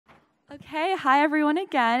Okay, hi everyone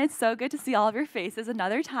again. It's so good to see all of your faces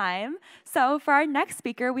another time. So for our next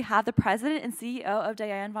speaker, we have the president and CEO of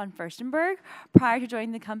Diane von Furstenberg. Prior to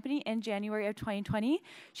joining the company in January of 2020,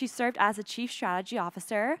 she served as the chief strategy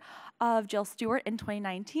officer of Jill Stuart in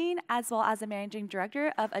 2019, as well as the managing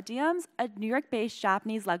director of Adeam, a New York-based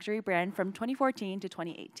Japanese luxury brand from 2014 to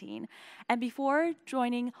 2018. And before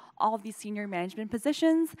joining all of these senior management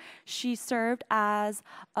positions, she served as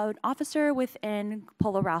an officer within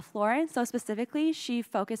Polo Ralph Lauren. So specifically, she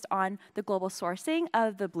focused on the global sourcing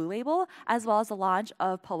of the Blue Label, as well as the launch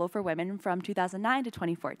of Polo for Women from 2009 to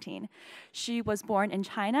 2014. She was born in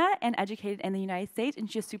China and educated in the United States,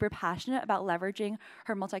 and she's super passionate about leveraging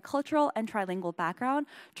her multicultural and trilingual background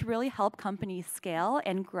to really help companies scale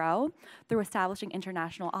and grow through establishing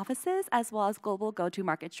international offices, as well as global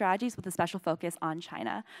go-to-market strategies with a special focus on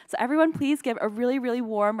China. So everyone, please give a really, really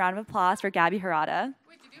warm round of applause for Gabby Hirata.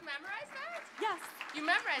 Wait, did you memorize that? Yes. You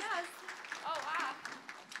memorized Yes. that? Oh,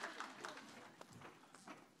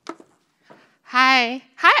 wow. Hi.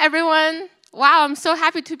 Hi, everyone. Wow, I'm so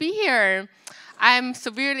happy to be here. I'm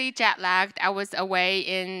severely jet lagged. I was away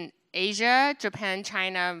in Asia, Japan,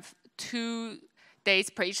 China, 2 days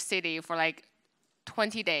per each city for like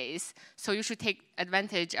 20 days. So you should take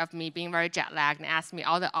advantage of me being very jet lagged and ask me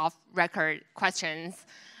all the off-record questions.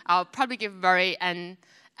 I'll probably give very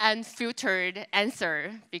unfiltered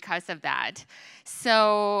answer because of that.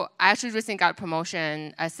 So I actually recently got a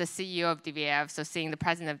promotion as the CEO of DVF, so seeing the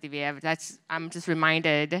president of DVF, I'm just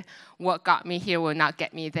reminded what got me here will not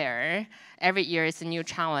get me there. Every year is a new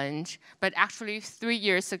challenge. But actually 3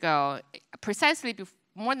 years ago, precisely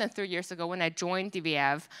more than 3 years ago when I joined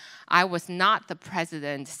DVF, I was not the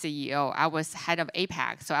president CEO. I was head of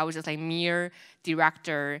APAC, so I was just like mere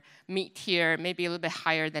director, mid-tier, maybe a little bit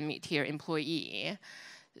higher than mid-tier employee.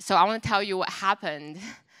 So I want to tell you what happened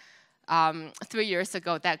 3 years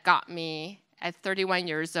ago that got me at 31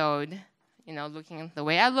 years old, you know, looking the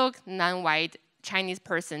way I look, non-white Chinese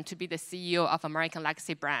person, to be the CEO of American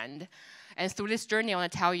legacy brand. And through this journey, I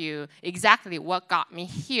want to tell you exactly what got me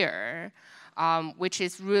here, which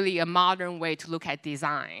is really a modern way to look at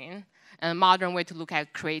design, and a modern way to look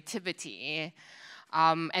at creativity.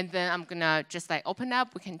 And then I'm gonna just like open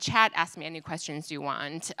up, we can chat, ask me any questions you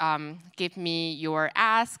want. Give me your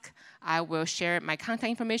ask. I will share my contact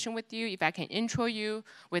information with you. If I can intro you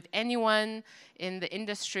with anyone in the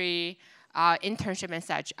industry, internship and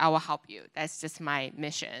such, I will help you. That's just my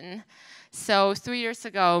mission. So 3 years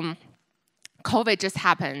ago, COVID just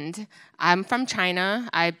happened. I'm from China.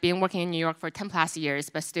 I've been working in New York for 10 plus years,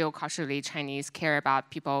 but still culturally Chinese, care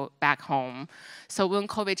about people back home. So when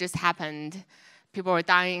COVID just happened, people were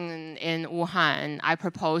dying in Wuhan. I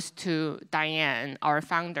proposed to Diane, our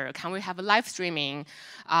founder, can we have a live streaming?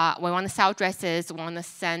 We want to sell dresses. We want to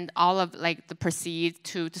send all of like the proceeds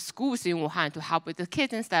to the schools in Wuhan to help with the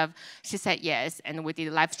kids and stuff. She said yes, and we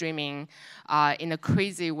did live streaming in a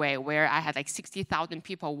crazy way where I had like 60,000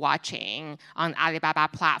 people watching on Alibaba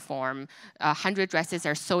platform. 100 dresses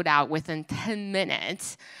are sold out within 10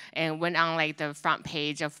 minutes and went on like the front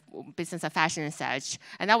page of Business of Fashion and such.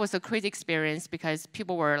 And that was a crazy experience because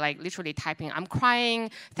people were like literally typing, I'm crying,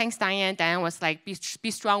 thanks Diane. Diane was like,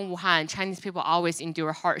 be strong Wuhan, Chinese people always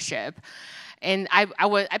endure hardship. And I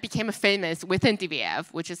became famous within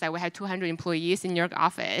DVF, which is like we had 200 employees in New York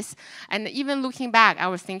office. And even looking back, I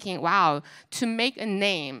was thinking, wow, to make a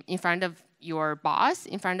name in front of your boss,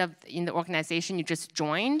 in the organization you just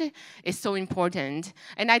joined, is so important.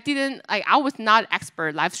 And I was not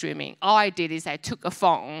expert live streaming. All I did is I took a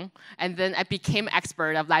phone, and then I became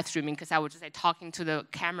expert of live streaming because I was just like talking to the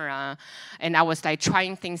camera, and I was like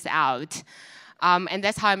trying things out. And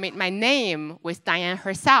that's how I made my name with Diane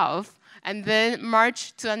herself. And then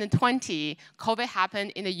March 2020, COVID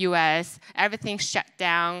happened in the US, everything shut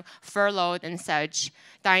down, furloughed and such.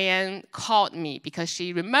 Diane called me because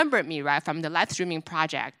she remembered me right from the live streaming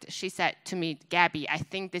project. She said to me, Gabby, I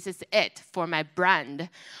think this is it for my brand.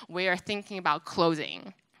 We are thinking about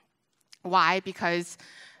closing. Why? Because,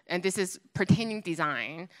 and this is pertaining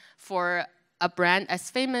design, for a brand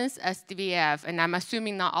as famous as DVF, and I'm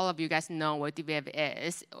assuming not all of you guys know what DVF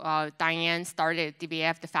is. Diane started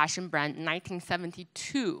DVF, the fashion brand, in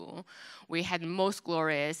 1972. We had most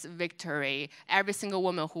glorious victory. Every single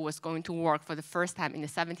woman who was going to work for the first time in the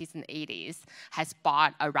 70s and 80s has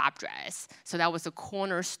bought a wrap dress. So that was a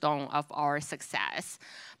cornerstone of our success.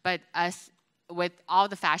 But as with all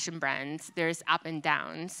the fashion brands, there's up and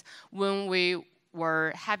downs. When we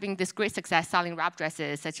were having this great success selling wrap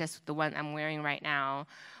dresses, such as the one I'm wearing right now,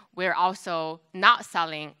 we're also not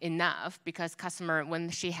selling enough because customer, when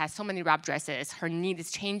she has so many wrap dresses, her need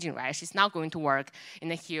is changing, right? She's not going to work in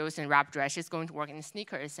the heels and wrap dress. She's going to work in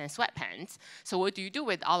sneakers and sweatpants. So what do you do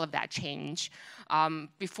with all of that change?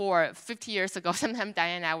 Before, 50 years ago, sometimes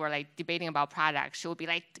Diane and I were like debating about products. She would be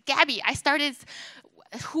like, Gabby, I started,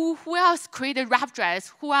 who else created wrap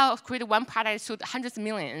dress? Who else created one product that sold hundreds of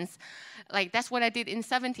millions? Like, that's what I did in the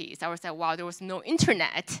 70s. I was like, wow, there was no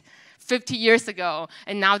internet 50 years ago,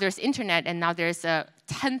 and now there's internet, and now there's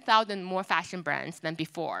 10,000 more fashion brands than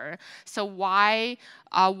before. So why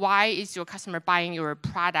is your customer buying your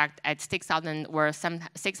product at $6,000 or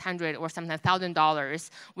 $600 or something $1,000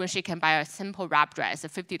 when she can buy a simple wrap dress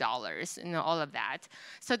at $50? You know, all of that.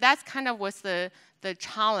 So that's kind of was the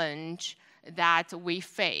challenge that we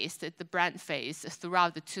faced, the brand faced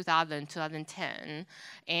throughout the 2010.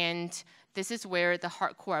 And this is where the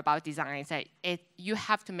hardcore about design is that you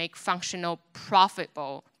have to make functional,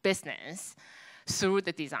 profitable business through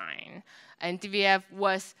the design. And DVF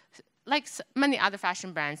was, like many other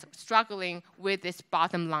fashion brands, struggling with this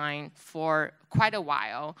bottom line for quite a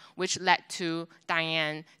while, which led to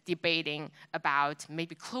Diane debating about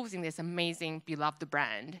maybe closing this amazing, beloved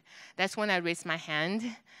brand. That's when I raised my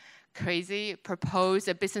hand. Crazy, proposed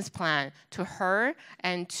a business plan to her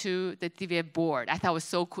and to the DVF board. I thought it was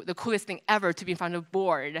so cool, the coolest thing ever to be in front of the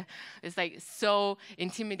board. It's like so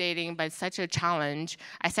intimidating, but such a challenge.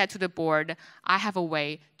 I said to the board, I have a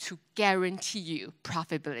way to guarantee you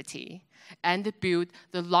profitability and build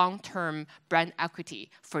the long-term brand equity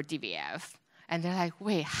for DVF. And they're like,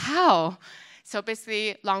 wait, how? So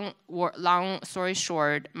basically, long story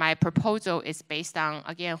short, my proposal is based on,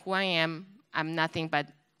 again, who I am. I'm nothing but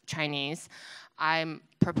Chinese. I'm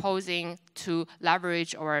proposing to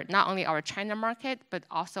leverage not only our China market, but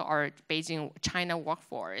also our Beijing China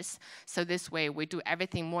workforce. So this way, we do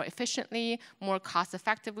everything more efficiently, more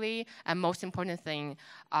cost-effectively, and most important thing,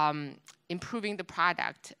 improving the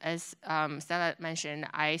product. As Stella mentioned,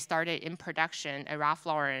 I started in production at Ralph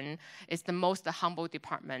Lauren. It's the most humble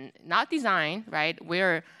department, not design, right?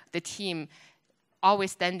 We're the team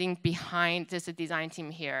always standing behind this design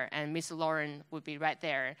team here, and Miss Lauren would be right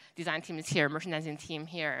there. Design team is here, merchandising team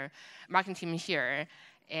here, marketing team here,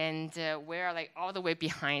 and we're like all the way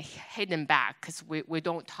behind, hidden back, because we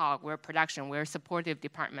don't talk, we're production, we're a supportive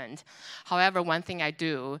department. However, one thing I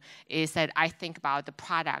do is that I think about the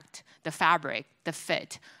product, the fabric, the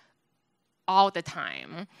fit, all the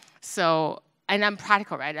time. So, and I'm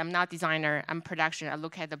practical, right? I'm not designer, I'm production. I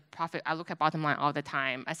look at the profit, I look at bottom line all the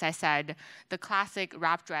time. As I said, the classic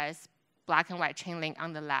wrap dress, black and white chain link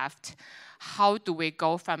on the left, how do we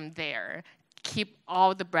go from there? Keep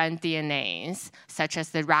all the brand DNAs, such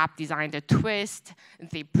as the wrap design, the twist,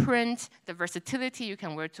 the print, the versatility. You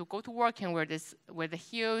can wear to go to work, you can wear this with the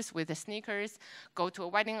heels, with the sneakers, go to a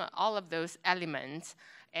wedding, all of those elements.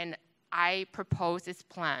 And I propose this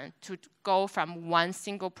plan to go from one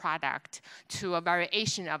single product to a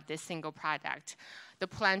variation of this single product. The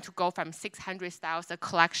plan to go from 600 styles a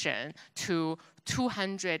collection to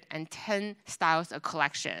 210 styles a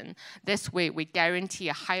collection. This way, we guarantee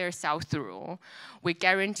a higher sell-through. We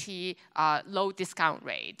guarantee a low discount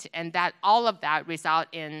rate, and that all of that result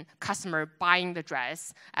in customer buying the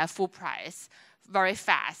dress at full price very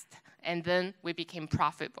fast. And then we became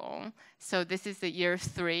profitable. So this is the year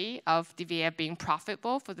 3 of DVF being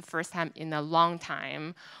profitable for the first time in a long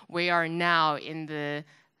time. We are now in the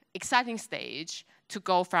exciting stage to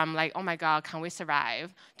go from like, oh my God, can we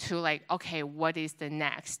survive, to like, okay, what is the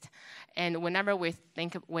next? And whenever we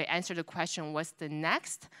answer the question, what's the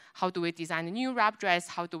next? How do we design a new wrap dress?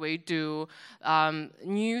 How do we do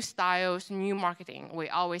new styles, new marketing? We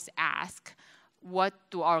always ask, what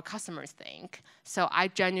do our customers think? So I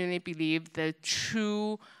genuinely believe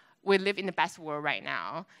we live in the best world right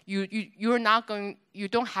now. You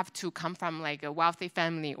don't have to come from like a wealthy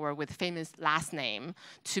family or with famous last name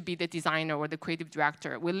to be the designer or the creative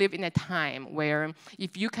director. We live in a time where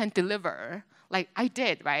if you can deliver, like I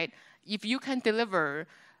did, right? If you can deliver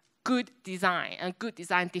good design, and good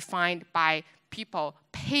design defined by people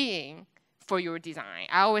paying for your design.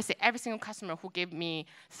 I always say every single customer who gave me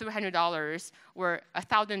 $300 or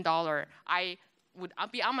 $1,000, I would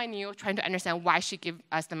be on my knee trying to understand why she gave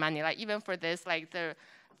us the money. Like even for this, like the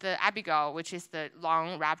Abigail, which is the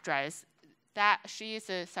long wrap dress, that she is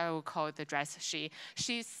sorry, we'll call it the dress she's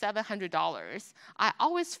 $700. I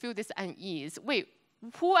always feel this unease. Wait,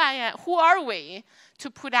 who are we to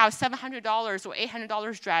put out $700 or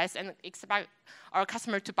 $800 dress and expect our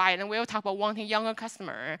customer to buy it? And we'll talk about wanting younger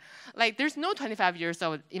customer. Like there's no 25 years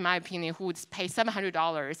old, in my opinion, who would pay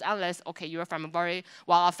 $700 unless, okay, you're from a very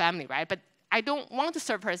well-off family, right? But I don't want to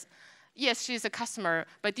serve her yes, she's a customer,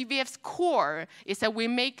 but DVF's core is that we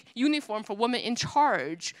make uniform for women in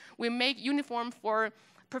charge. We make uniform for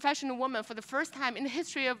professional women for the first time in the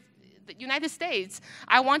history of the United States.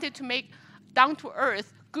 I wanted to make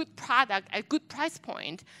down-to-earth, good product at good price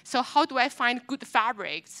point. So how do I find good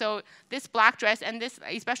fabric? So this black dress and this,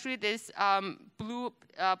 especially this blue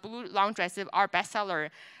long dress, are bestseller.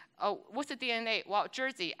 What's the DNA? Well,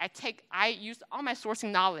 jersey. I used all my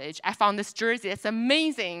sourcing knowledge. I found this jersey that's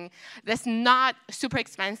amazing, that's not super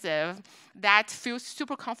expensive, that feels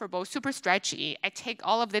super comfortable, super stretchy. I take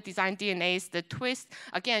all of the design DNAs, the twist.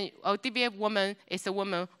 Again, a DVF woman is a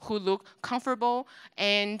woman who looks comfortable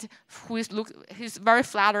and who's very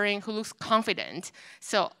flattering, who looks confident.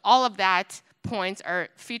 So all of that points are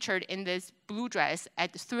featured in this blue dress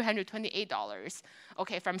at $328.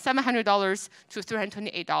 Okay, from $700 to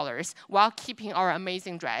 $328 while keeping our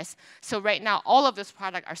amazing dress. So right now, all of those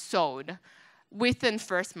products are sold within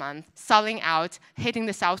first month, selling out, hitting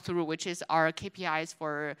the sell-through, which is our KPIs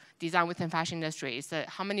for design within fashion industry. So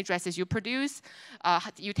how many dresses you produce,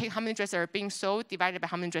 you take how many dresses are being sold divided by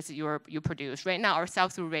how many dresses you produce. Right now, our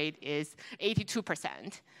sell-through rate is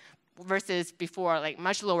 82%. Versus before, like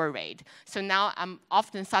much lower rate. So now I'm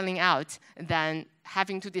often selling out than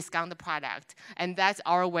having to discount the product. And that's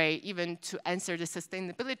our way even to answer the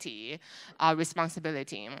sustainability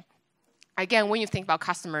responsibility. Again, when you think about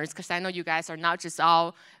customers, because I know you guys are not just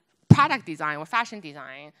all product design or fashion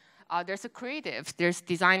design, there's a creative, there's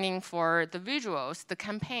designing for the visuals, the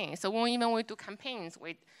campaign. So when we do campaigns,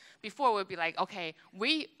 before we'd be like, okay,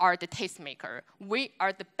 we are the tastemaker. We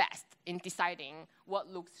are the best in deciding what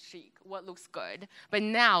looks chic, what looks good. But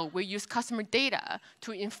now we use customer data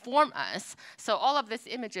to inform us. So all of these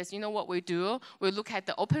images, you know what we do? We look at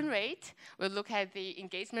the open rate. We look at the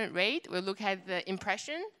engagement rate. We look at the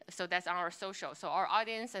impression. So that's on our social. So our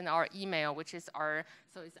audience and our email, which is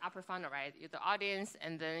so it's upper funnel, right? You're the audience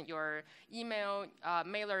and then your email,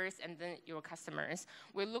 mailers, and then your customers.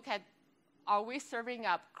 We look at, are we serving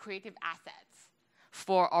up creative assets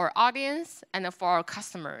for our audience and for our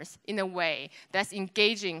customers in a way that's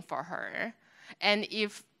engaging for her? And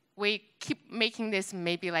if we keep making this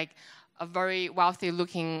maybe like a very wealthy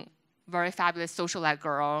looking, very fabulous socialite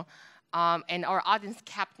girl, and our audience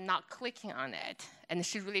kept not clicking on it, and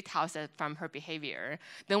she really tells us from her behavior,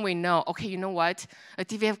 then we know, okay, you know what?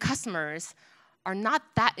 DVF customers are not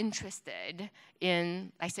that interested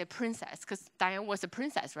in, like, say, princess, because Diane was a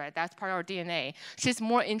princess, right? That's part of our DNA. She's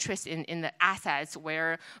more interested in the assets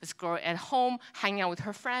where this girl at home hanging out with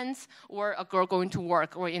her friends, or a girl going to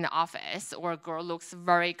work or in the office, or a girl looks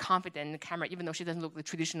very confident in the camera, even though she doesn't look the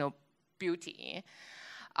traditional beauty.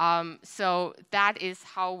 So that is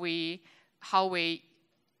how we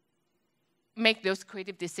make those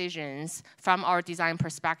creative decisions from our design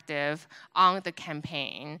perspective on the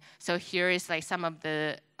campaign. So here is like some of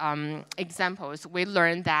the examples. We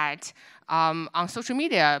learned that on social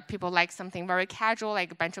media, people like something very casual,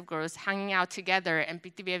 like a bunch of girls hanging out together, and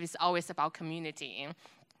DVF is always about community.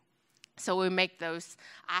 So we make those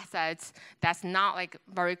assets that's not like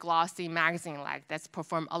very glossy magazine-like, that's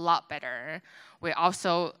perform a lot better. We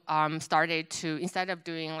also started to, instead of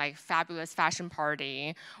doing like fabulous fashion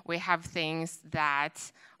party, we have things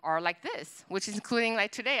that are like this, which is including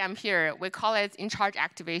like today I'm here. We call it in-charge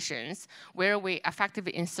activations, where we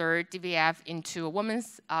effectively insert DVF into a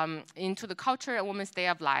woman's, into the culture and women's day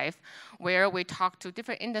of life, where we talk to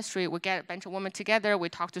different industry, we get a bunch of women together, we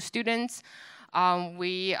talk to students,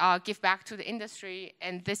 we give back to the industry,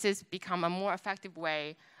 and this has become a more effective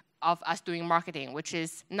way of us doing marketing, which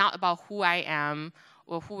is not about who I am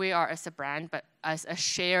or who we are as a brand, but as a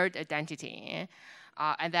shared identity.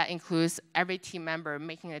 And that includes every team member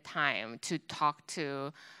making the time to talk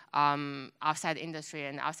to outside the industry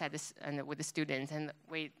and outside this, and with the students. And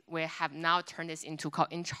we have now turned this into called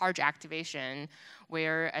in-charge activation,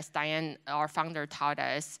 where, as Diane, our founder, taught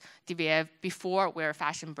us, DVF, before we're a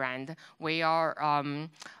fashion brand, we are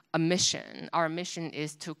a mission. Our mission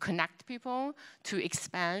is to connect people, to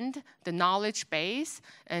expand the knowledge base,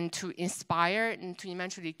 and to inspire and to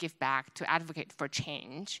eventually give back, to advocate for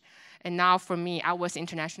change. And now for me, I was an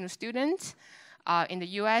international student. In the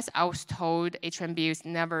US, I was told H1B is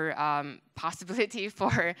never a possibility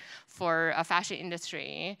for a fashion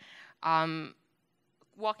industry.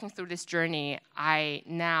 Walking through this journey,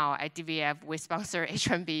 now at DVF, we sponsor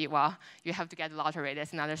H1B. Well, you have to get the lottery,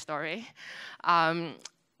 that's another story.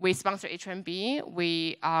 We sponsor H1B.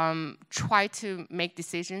 We try to make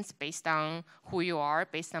decisions based on who you are,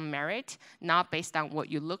 based on merit, not based on what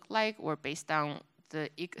you look like or based on the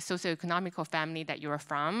socioeconomical family that you're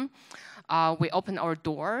from. We open our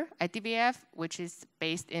door at DVF, which is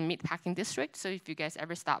based in Meatpacking District. So if you guys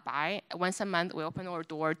ever stop by, once a month we open our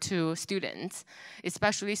door to students,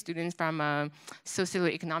 especially students from a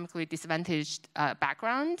socioeconomically disadvantaged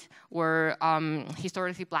background or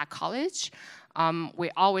historically Black college. We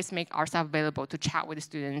always make ourselves available to chat with the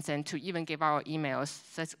students and to even give our emails,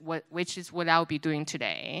 which is what I'll be doing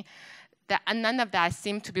today. And none of that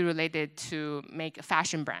seemed to be related to make a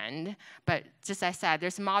fashion brand. But just as I said,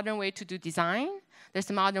 there's a modern way to do design. There's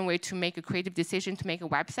a modern way to make a creative decision, to make a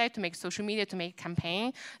website, to make social media, to make a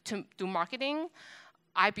campaign, to do marketing.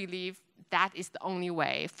 I believe that is the only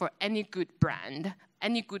way for any good brand,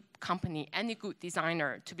 any good company, any good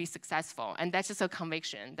designer to be successful. And that's just a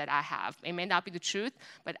conviction that I have. It may not be the truth,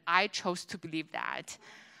 but I chose to believe that.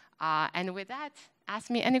 And with that, ask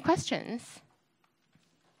me any questions.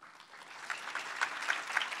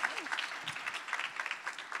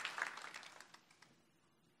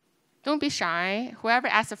 Don't be shy. Whoever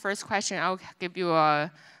asks the first question, I'll give you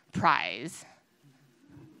a prize,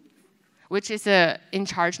 which is a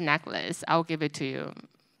in-charge necklace. I'll give it to you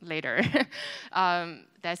later.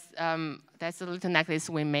 That's a little necklace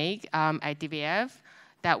we make at DVF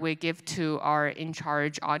that we give to our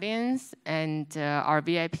in-charge audience and our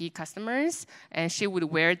VIP customers. And she would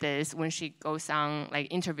wear this when she goes on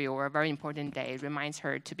like interview or a very important day. It reminds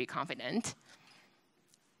her to be confident.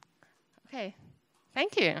 Okay,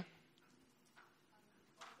 thank you.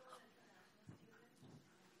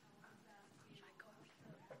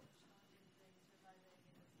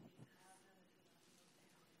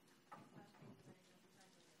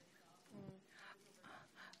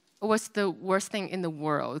 It was the worst thing in the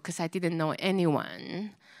world because I didn't know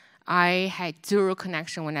anyone. I had zero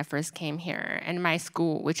connection when I first came here. And my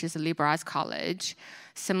school, which is a liberal arts college,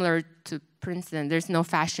 similar to Princeton, there's no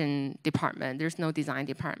fashion department, there's no design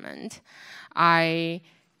department.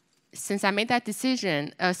 Since I made that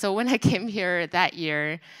decision, so when I came here that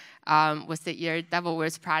year, was the year Devil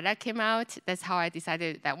Wears Prada came out. That's how I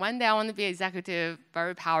decided that one day I want to be executive,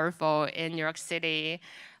 very powerful in New York City,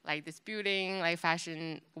 like this building, like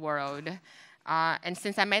fashion world. And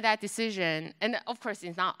since I made that decision, and of course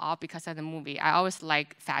it's not all because of the movie. I always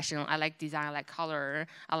like fashion, I like design, I like color,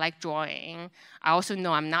 I like drawing. I also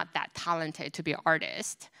know I'm not that talented to be an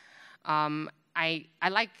artist. I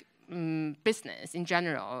like business in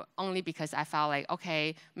general, only because I felt like,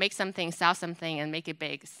 okay, make something, sell something, and make it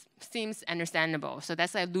big seems understandable. So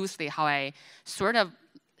that's like loosely how I sort of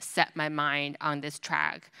set my mind on this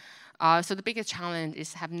track. So the biggest challenge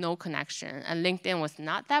is have no connection. And LinkedIn was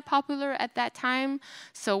not that popular at that time.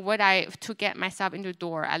 So to get myself into the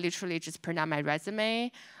door, I literally just print out my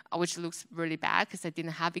resume, which looks really bad because I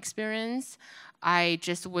didn't have experience. I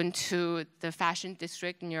just went to the fashion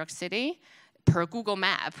district in New York City per Google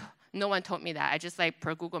Map. No one told me that. I just like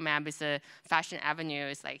per Google Map is a fashion avenue.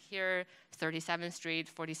 It's like here, 37th Street,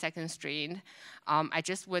 42nd Street. I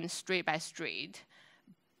just went street by street,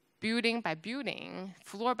 building by building,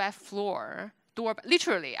 floor by floor,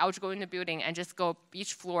 literally, I would go in the building and just go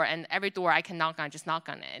each floor, and every door I can knock on, just knock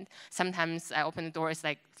on it. Sometimes I open the door, it's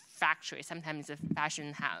like factory, sometimes it's a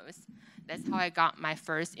fashion house. That's how I got my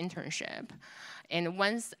first internship. And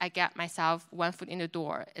once I got myself one foot in the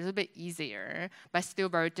door, a little bit easier, but still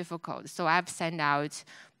very difficult. So I've sent out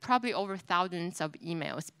probably over thousands of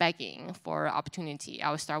emails begging for opportunity.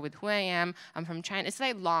 I will start with who I am, I'm from China. It's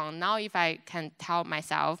like long. Now if I can tell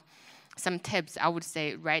myself some tips, I would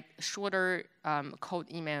say write shorter cold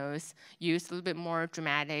emails, use a little bit more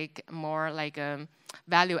dramatic, more like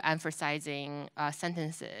value emphasizing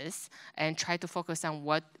sentences, and try to focus on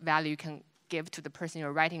what value you can give to the person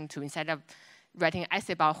you're writing to instead of writing an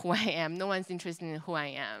essay about who I am. No one's interested in who I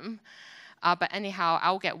am. But anyhow,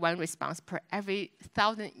 I'll get one response per every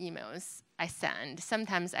 1,000 emails I send.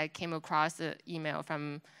 Sometimes I came across an email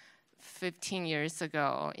from 15 years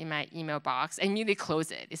ago in my email box and immediately close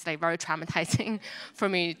it. It's like very traumatizing for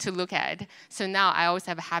me to look at. So now I always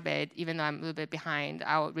have a habit, even though I'm a little bit behind,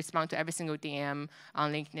 I'll respond to every single DM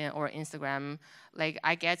on LinkedIn or Instagram. Like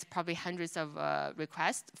I get probably hundreds of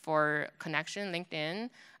requests for connection, LinkedIn.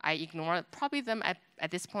 I ignore probably them at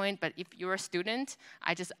this point, but if you're a student,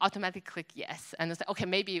 I just automatically click yes. And it's like, okay,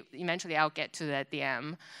 maybe eventually I'll get to that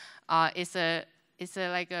DM.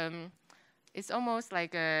 It's almost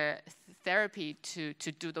like a therapy to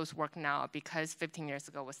do those work now because 15 years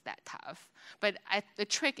ago was that tough. But the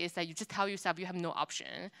trick is that you just tell yourself you have no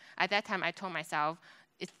option. At that time, I told myself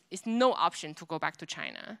it's no option to go back to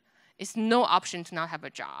China. It's no option to not have a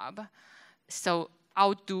job. So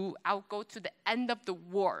I'll go to the end of the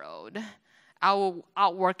world. I will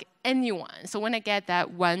outwork anyone. So when I get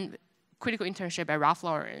that one critical internship at Ralph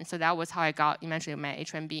Lauren. So that was how I got eventually my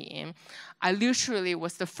H-1B. I literally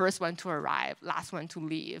was the first one to arrive, last one to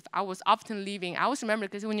leave. I was often leaving. I always remember,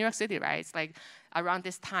 because in New York City, right, it's like around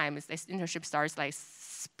this time, this internship starts like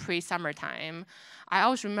pre-summertime. I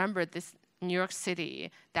always remember this New York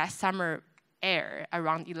City, that summer air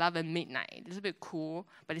around 11 midnight. It's a bit cool,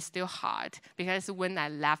 but it's still hot, because when I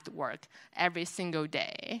left work every single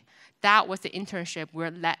day, that was the internship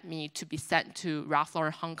where led me to be sent to Ralph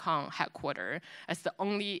Lauren Hong Kong headquarters as the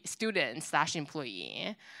only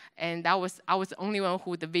student/employee. And I was the only one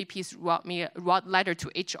who the VPs wrote letter to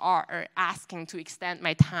HR asking to extend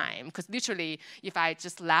my time, because literally if I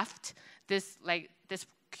just left this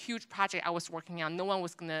huge project I was working on, no one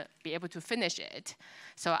was gonna be able to finish it.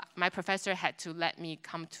 So my professor had to let me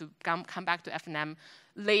come back to F&M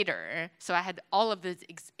later. So I had all of these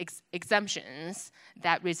exemptions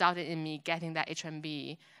that resulted in me getting that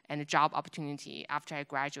H-1B and a job opportunity after I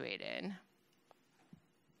graduated.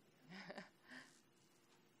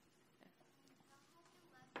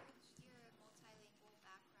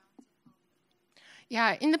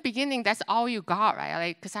 Yeah, in the beginning, that's all you got, right?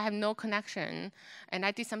 Like, because I have no connection, and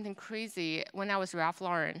I did something crazy when I was Ralph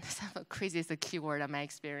Lauren. Crazy is a key word in my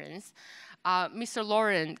experience. Mr.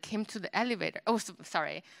 Lauren came to the elevator. Oh,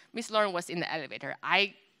 sorry. Miss Lauren was in the elevator.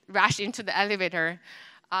 I rushed into the elevator.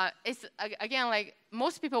 It's again, like,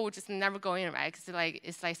 most people would just never go in, right? Because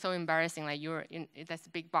it's like so embarrassing. Like, that's the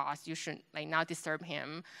big boss. You shouldn't like now disturb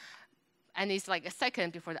him. And it's like a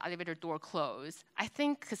second before the elevator door closed. I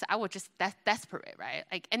think because I was just desperate, right?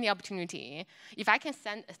 Like any opportunity. If I can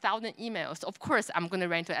send 1,000 emails, of course I'm going to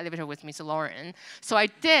rent to the elevator with Mr. Lauren. So I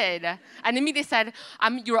did. And immediately said,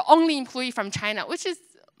 I'm your only employee from China, which is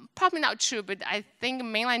probably not true, but I think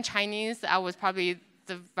mainland Chinese, I was probably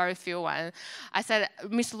the very few one. I said,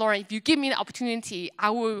 Mr. Lauren, if you give me the opportunity,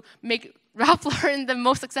 I will make Ralph Lauren the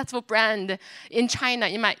most successful brand in China,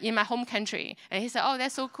 in my home country. And he said, oh,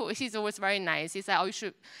 that's so cool. He's always very nice. He said, oh, you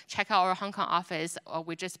should check out our Hong Kong office.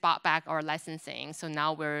 We just bought back our licensing. So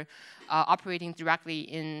now we're operating directly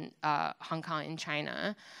in Hong Kong in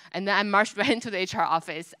China. And then I marched right into the HR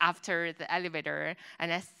office after the elevator.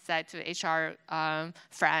 And I said to the HR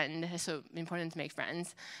friend, so important to make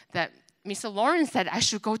friends, that Mr. Lauren said I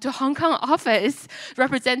should go to Hong Kong office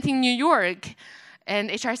representing New York.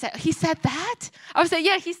 And HR said, he said that? I was like,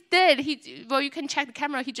 yeah, he did. Well, you can check the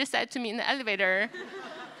camera. He just said to me in the elevator.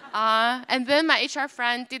 And then my HR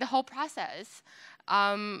friend did the whole process.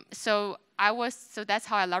 So that's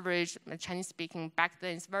how I leveraged my Chinese speaking back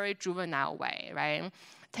then. It's a very juvenile way, right?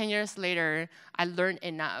 10 years later, I learned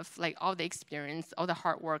enough, like all the experience, all the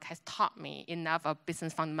hard work has taught me enough of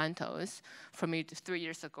business fundamentals for me 3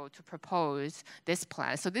 years ago to propose this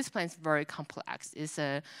plan. So this plan is very complex. It's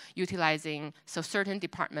utilizing, so certain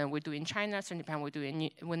department we do in China, certain department we do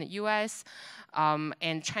in the US,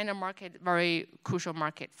 and China market, very crucial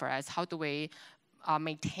market for us. How do we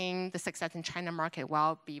maintain the success in China market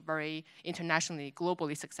while be very internationally,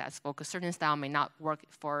 globally successful, because certain style may not work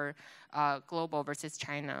for global versus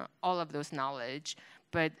China, all of those knowledge.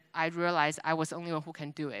 But I realized I was the only one who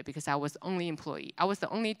can do it because I was the only employee. I was the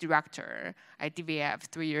only director at DVF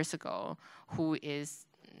 3 years ago who is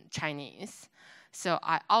Chinese. So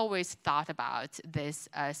I always thought about this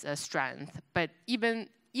as a strength. But even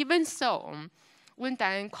so, when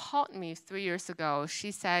Diane called me 3 years ago,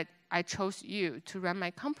 she said, I chose you to run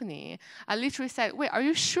my company. I literally said, wait, are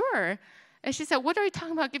you sure? And she said, what are you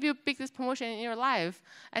talking about? Give you a biggest promotion in your life.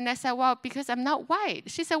 And I said, well, because I'm not white.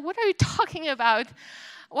 She said, what are you talking about?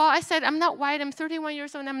 Well, I said, I'm not white. I'm 31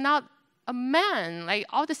 years old, and I'm not a man. Like,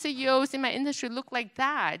 all the CEOs in my industry look like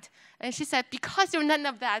that. And she said, because you're none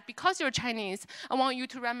of that, because you're Chinese, I want you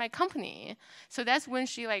to run my company. So that's when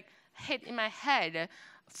she hit in my head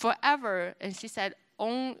forever. And she said,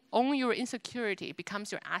 own your insecurity, it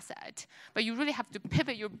becomes your asset. But you really have to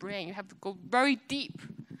pivot your brain. You have to go very deep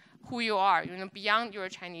who you are, beyond your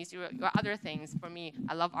Chinese, your other things. For me,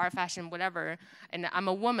 I love art, fashion, whatever. And I'm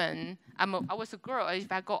a woman. I was a girl.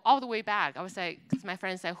 If I go all the way back, I was like, because my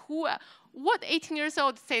friends said, what 18 years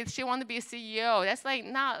old says she want to be a CEO? That's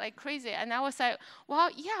not crazy. And I was like, well,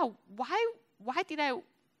 yeah, why did I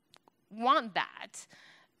want that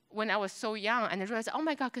when I was so young? And I realized, oh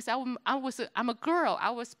my God, because I'm a girl.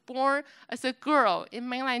 I was born as a girl in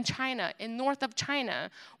mainland China, in north of China,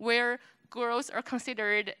 where girls are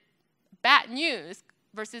considered bad news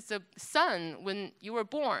versus the son when you were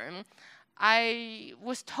born. I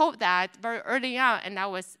was told that very early on, and I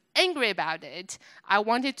was angry about it. I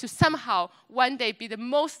wanted to somehow one day be the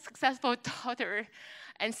most successful daughter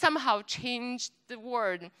and somehow change the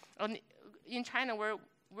world in China where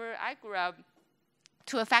I grew up,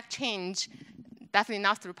 to affect change. definitely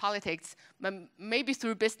not through politics, but maybe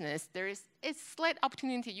through business, there is a slight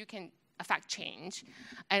opportunity you can affect change.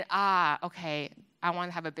 And okay, I want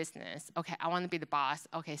to have a business. Okay, I want to be the boss.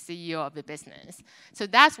 Okay, CEO of the business. So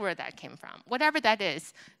that's where that came from. Whatever that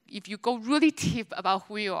is, if you go really deep about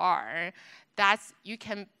who you are, you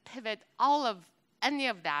can pivot any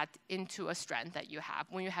of that into a strength that you have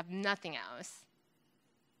when you have nothing else.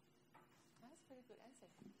 That's a pretty good answer.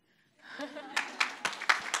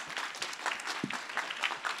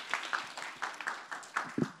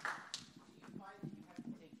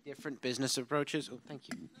 Different business approaches? Oh, thank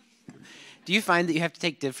you. Do you find that you have to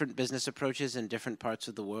take different business approaches in different parts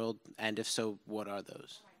of the world? And if so, what are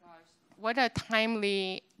those? Oh my gosh. What a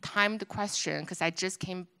timed question, because I just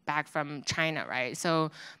came back from China, right?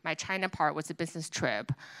 So my China part was a business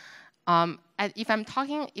trip.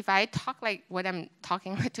 If I talk like what I'm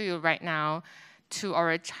talking to you right now to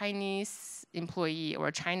our Chinese employee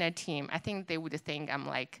or China team, I think they would think I'm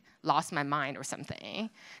like lost my mind or something.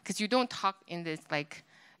 Because you don't talk in this like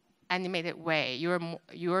animated way.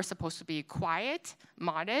 You're supposed to be quiet,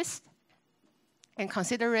 modest, and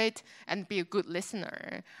considerate, and be a good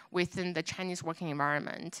listener within the Chinese working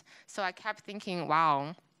environment. So I kept thinking,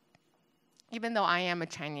 wow, even though I am a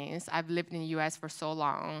Chinese, I've lived in the US for so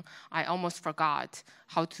long, I almost forgot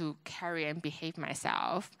how to carry and behave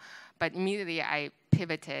myself. But immediately I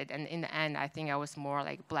pivoted, and in the end, I think I was more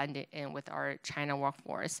like blended in with our China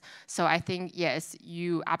workforce. So I think, yes,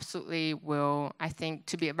 you absolutely will, I think,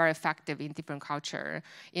 to be very effective in different culture.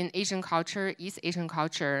 In Asian culture, East Asian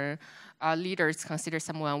culture, leaders consider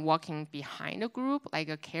someone walking behind a group, like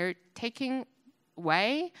a caretaking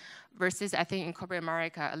way, versus I think in corporate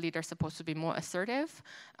America, a leader is supposed to be more assertive,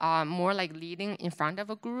 more like leading in front of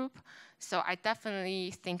a group. So I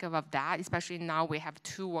definitely think of that, especially now we have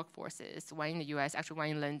two workforces, one in the US, actually one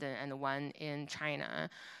in London, and one in China.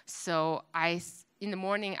 So in the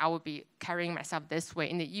morning, I would be carrying myself this way.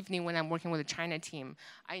 In the evening, when I'm working with a China team,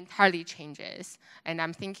 I entirely changes. And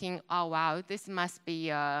I'm thinking, oh wow, this must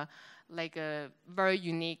be like a very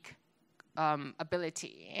unique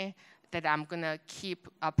ability that I'm gonna keep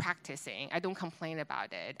practicing. I don't complain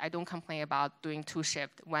about it. I don't complain about doing 2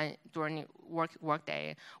 shifts during work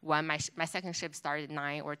day when my second shift started at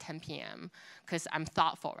 9 or 10 p.m. because I'm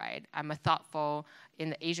thoughtful, right? I'm a thoughtful in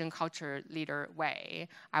the Asian culture leader way.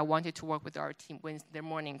 I wanted to work with our team when it's their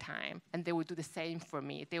morning time, and they would do the same for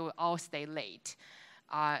me. They would all stay late,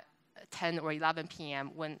 10 or 11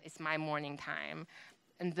 p.m. when it's my morning time.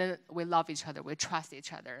 And then we love each other, we trust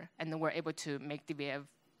each other, and then we're able to make the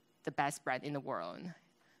best brand in the world. Yeah,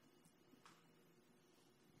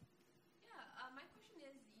 my question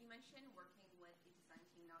is, you mentioned working with a design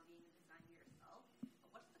team, now being a designer yourself.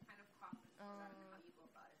 What's the kind of process for that and how you go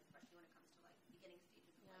about it, especially when it comes to like beginning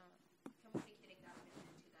stages of like communicating that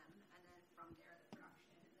vision to them, and then from there the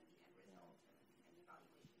production and then the end result and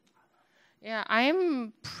evaluation you have out there? Yeah,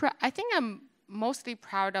 I think I'm mostly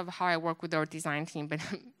proud of how I work with our design team, but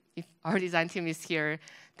if our design team is here,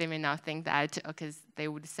 they may not think that, because they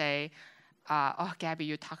would say, oh, Gabby,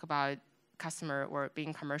 you talk about customer or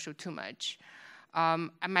being commercial too much. And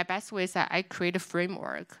my best way is that I create a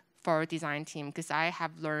framework for our design team, because I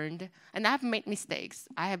have learned, and I have made mistakes.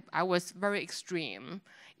 I was very extreme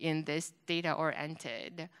in this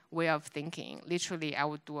data-oriented way of thinking. Literally, I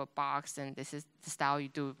would do a box, and this is the style you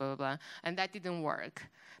do, blah, blah, blah. And that didn't work,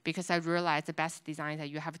 because I realized the best design is that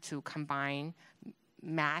you have to combine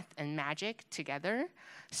math and magic together.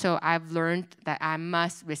 So I've learned that I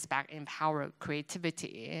must respect and empower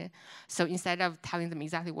creativity. So instead of telling them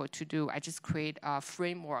exactly what to do, I just create a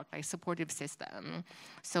framework, like supportive system.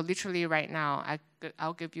 So literally right now,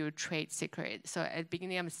 I'll give you a trade secret. So at the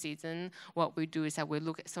beginning of the season, what we do is that we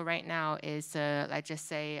look at, so right now is, let's just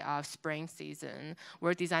say, spring season.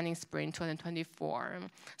 We're designing spring 2024.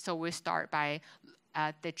 So we start by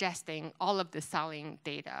digesting all of the selling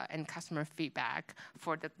data and customer feedback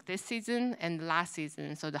for this season and last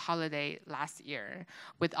season, so the holiday last year.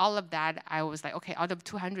 With all of that, I was like, okay, out of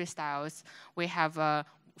 200 styles, we have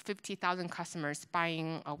 50,000 customers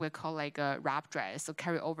buying we call like a wrap dress, so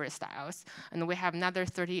carryover styles. And we have another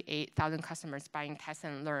 38,000 customers buying test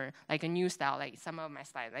and learn, like a new style, like some of my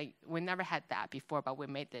styles. Like we never had that before, but we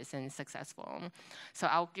made this and it's successful. So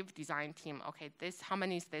I'll give design team, okay, this, how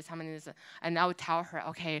many is this, how many is it? And I'll tell her,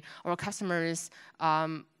 okay, our customers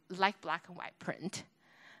like black and white print.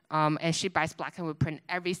 And she buys black and white print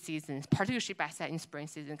every season. Particularly she buys that in spring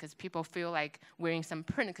season because people feel like wearing some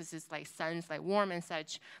print because it's like sun's like warm and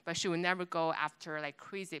such, but she would never go after like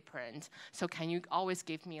crazy print. So can you always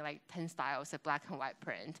give me like 10 styles of black and white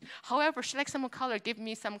print? However, she likes some color, give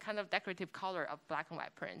me some kind of decorative color of black and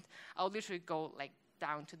white print. I'll literally go like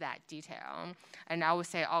down to that detail. And I would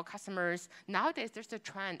say all customers, nowadays there's a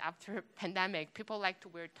trend after pandemic, people like to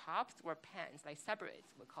wear tops or pants, like separates,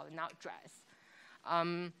 we call it, not dress.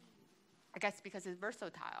 I guess because it's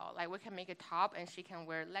versatile. Like we can make a top and she can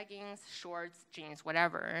wear leggings, shorts, jeans,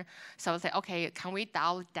 whatever. So I was like, okay, can we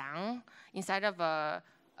dial it down? Instead of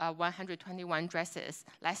 121 dresses,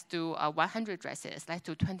 let's do 100 dresses. Let's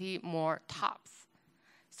do 20 more tops.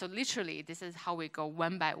 So literally, this is how we go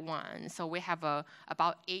one by one. So we have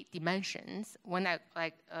about 8 dimensions. When I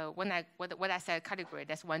said category,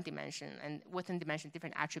 that's one dimension, and within dimension,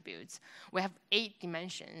 different attributes. We have 8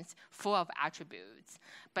 dimensions full of attributes,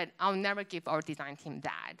 but I'll never give our design team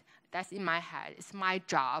that. That's in my head. It's my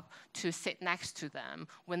job to sit next to them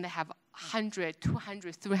when they have 100,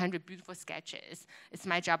 200, 300 beautiful sketches. It's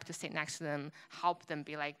my job to sit next to them, help them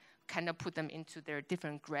be like, kind of put them into their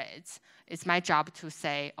different grids. It's my job to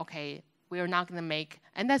say, okay, we are not going to make,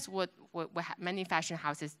 and that's what many fashion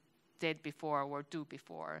houses did before or do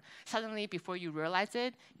before. Suddenly, before you realize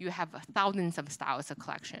it, you have thousands of styles of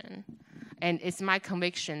collection. And it's my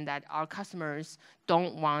conviction that our customers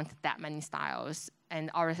don't want that many styles, and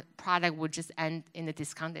our product would just end in the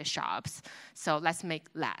discounted shops. So let's make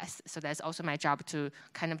less. So that's also my job to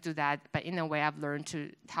kind of do that. But in a way, I've learned to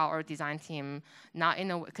tell our design team, not in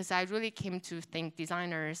a way, because I really came to think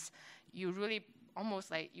designers, you really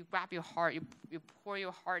almost like you grab your heart, you pour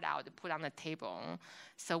your heart out to put on the table.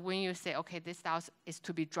 So when you say, okay, this style is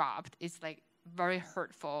to be dropped, it's like very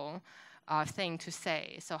hurtful thing to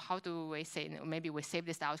say. So how do we say, maybe we save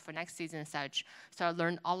this out for next season and such. So I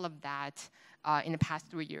learned all of that in the past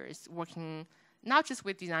 3 years, working not just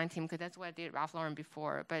with design team, because that's what I did at Ralph Lauren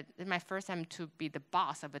before, but it's my first time to be the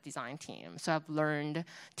boss of a design team. So I've learned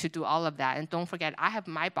to do all of that. And don't forget, I have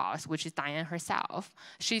my boss, which is Diane herself.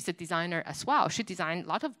 She's a designer as well. She designed a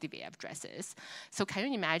lot of DVF dresses. So can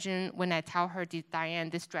you imagine when I tell her, Diane,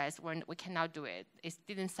 this dress, we cannot do it. It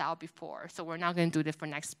didn't sell before, so we're not going to do this for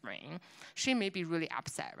next spring. She may be really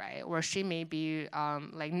upset, right? Or she may be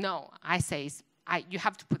like, no, I say, you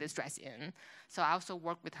have to put this dress in. So I also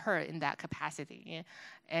work with her in that capacity.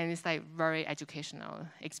 And it's like very educational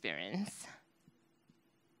experience.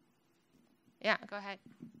 Yeah, go ahead.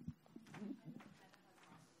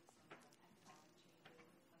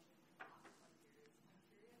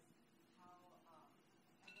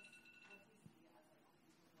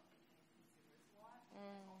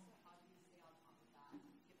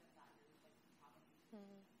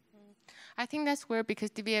 I think that's where, because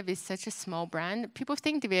DVF is such a small brand, people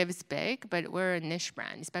think DVF is big, but we're a niche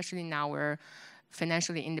brand, especially now we're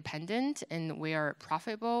financially independent and we are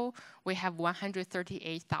profitable. We have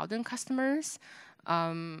 138,000 customers.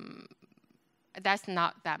 That's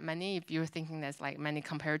not that many if you're thinking that's like many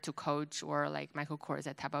compared to Coach or like Michael Kors,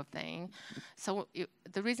 that type of thing. So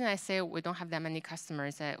the reason I say we don't have that many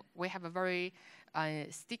customers is that we have a very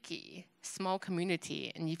sticky, small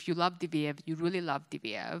community. And if you love DVF, you really love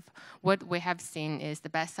DVF. What we have seen is the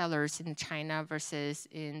bestsellers in China versus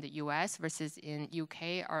in the US versus in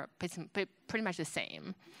UK are pretty much the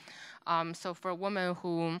same. So for a woman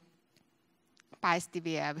who buys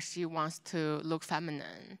DVF, she wants to look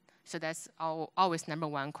feminine. So that's always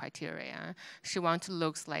 #1 criteria. She wants to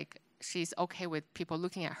look like she's okay with people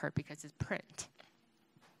looking at her because it's print.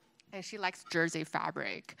 And she likes jersey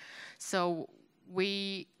fabric. So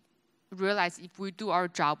we realize if we do our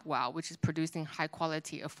job well, which is producing high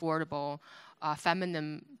quality, affordable,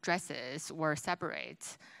 feminine dresses or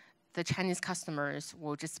separates, the Chinese customers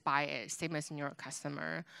will just buy it, same as New York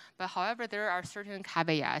customer. But however, there are certain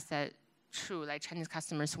caveats that true, like Chinese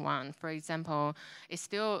customers want. For example, it's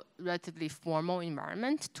still relatively formal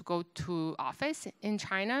environment to go to office in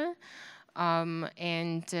China.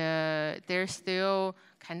 There's still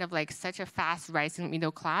kind of like such a fast rising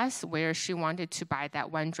middle class where she wanted to buy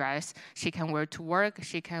that one dress she can wear to work,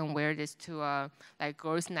 she can wear this to like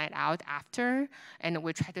girls' night out after, and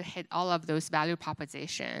we try to hit all of those value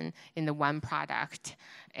proposition in the one product,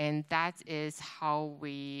 and that is how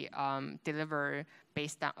we deliver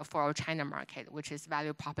based on for our China market, which is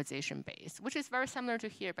value proposition based, which is very similar to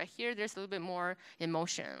here, but here there's a little bit more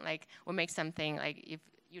emotion. Like we make something like if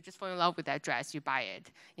you just fall in love with that dress, you buy it.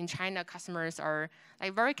 In China, customers are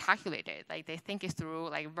like very calculated. Like they think it through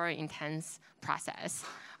like very intense process.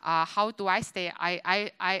 How do I stay?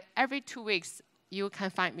 I every 2 weeks, you can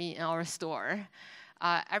find me in our store.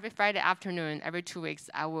 Every Friday afternoon, every 2 weeks,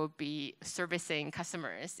 I will be servicing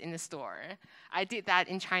customers in the store. I did that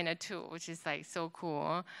in China too, which is like so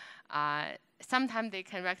cool. Sometimes they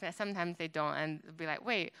can recognize, sometimes they don't, and be like,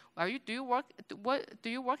 "Wait, do you work at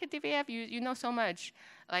DVF? You know so much,"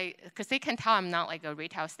 like, because they can tell I'm not like a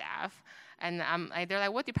retail staff, and they're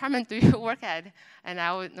like, "What department do you work at?" And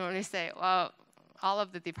I would normally say, "Well, all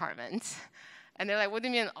of the departments," and they're like, "What do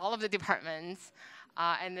you mean all of the departments?"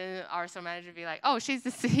 And then our store manager would be like, "Oh, she's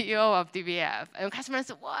the CEO of DVF." And customers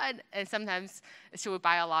say, "What?" And sometimes she would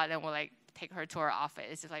buy a lot and we'll like take her to our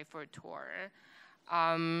office like for a tour,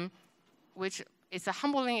 which is a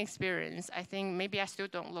humbling experience. I think maybe I still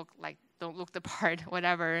don't look the part,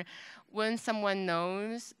 whatever. When someone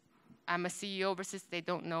knows I'm a CEO versus they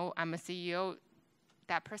don't know I'm a CEO,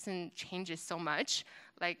 that person changes so much,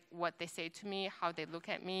 like what they say to me, how they look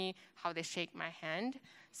at me, how they shake my hand.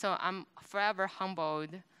 So I'm forever humbled,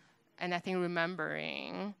 and I think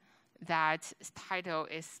remembering that title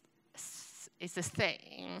is a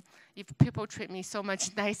thing. If people treat me so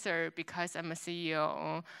much nicer because I'm a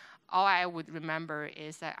CEO, all I would remember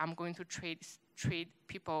is that I'm going to treat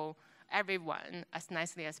people, everyone, as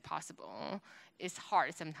nicely as possible. It's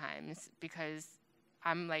hard sometimes because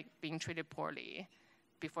I'm like being treated poorly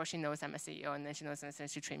before she knows I'm a CEO, and then she knows and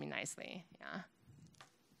she treat me nicely. Yeah.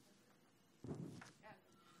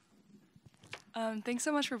 Thanks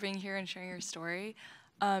so much for being here and sharing your story.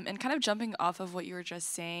 And kind of jumping off of what you were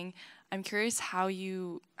just saying, I'm curious how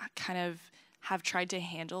you kind of have tried to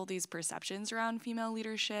handle these perceptions around female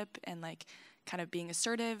leadership and like kind of being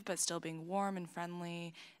assertive but still being warm and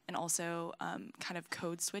friendly, and also kind of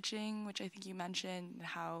code switching, which I think you mentioned, and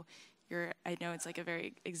how I know it's like a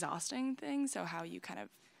very exhausting thing, so how you kind of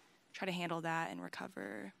try to handle that and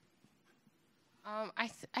recover. I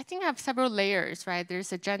think I have several layers, right?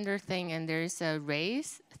 There's a gender thing, and there's a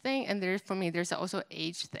race thing, and for me, there's also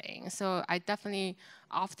age thing. So I definitely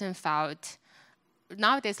often felt,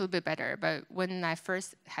 nowadays a little bit better, but when I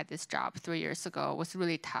first had this job 3 years ago, it was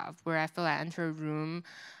really tough, where I feel I enter a room,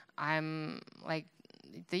 I'm like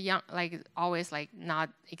always like not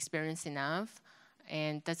experienced enough,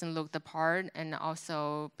 and doesn't look the part, and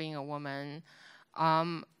also being a woman.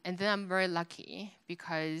 And then I'm very lucky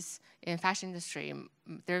because in fashion industry,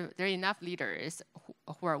 there are enough leaders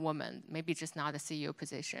who are women, maybe just not a CEO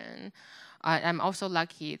position. I'm also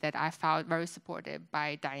lucky that I felt very supported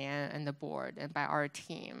by Diane and the board and by our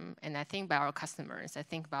team, and I think by our customers. I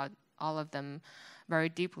think about all of them very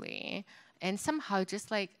deeply. And somehow just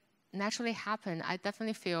like naturally happened, I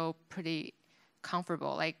definitely feel pretty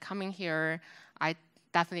comfortable. Like coming here, I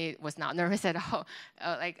definitely was not nervous at all.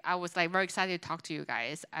 I was like very excited to talk to you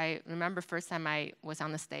guys. I remember first time I was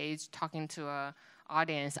on the stage talking to an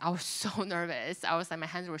audience, I was so nervous. I was like, my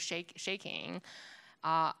hands were shaking.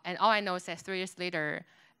 And all I know is that 3 years later,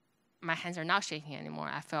 my hands are not shaking anymore.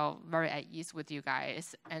 I felt very at ease with you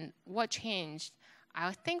guys. And what changed?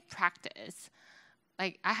 I think practice.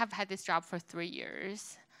 Like I have had this job for 3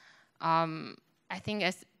 years. I think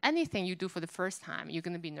as anything you do for the first time, you're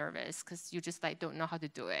gonna be nervous because you just like don't know how to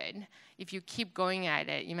do it. If you keep going at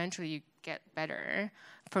it, eventually you get better.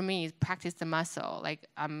 For me, practice the muscle. Like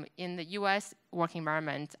in the U.S. work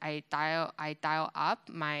environment, I dial up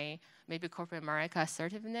my maybe corporate America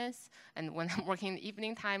assertiveness, and when I'm working in the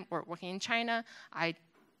evening time or working in China, I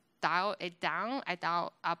dial it down. I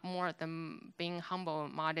dial up more than being humble,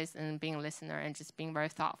 modest, and being a listener and just being very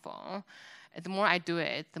thoughtful. The more I do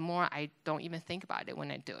it, the more I don't even think about it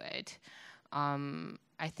when I do it.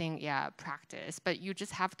 I think, yeah, practice. But you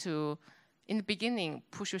just have to, in the beginning,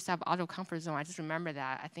 push yourself out of comfort zone. I just remember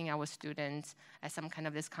that. I think I was a student at some kind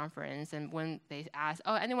of this conference, and when they asked,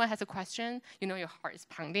 "Oh, anyone has a question?" You know, your heart is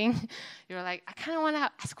pounding. You're like, I kind of want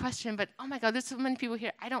to ask a question, but oh my God, there's so many people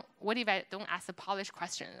here. What if I don't ask a polished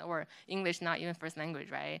question, or English not even first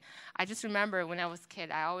language, right? I just remember when I was a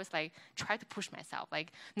kid, I always like try to push myself.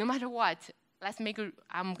 Like, no matter what,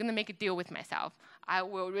 I'm gonna make a deal with myself. I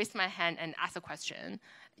will raise my hand and ask a question,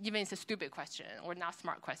 even if it's a stupid question or not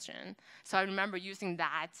smart question. So I remember using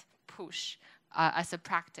that push as a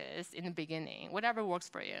practice in the beginning, whatever works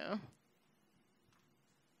for you.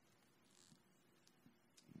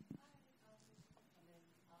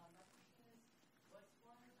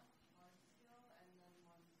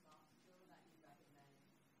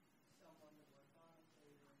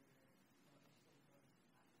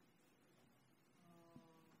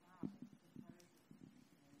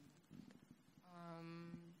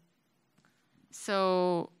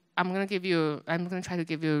 So I'm gonna try to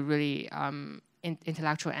give you a really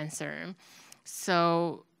intellectual answer.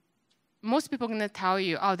 So most people are going to tell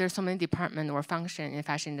you, oh, there's so many departments or functions in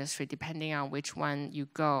fashion industry. Depending on which one you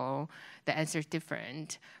go, the answer is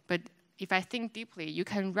different. But if I think deeply, you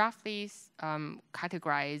can roughly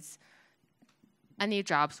categorize any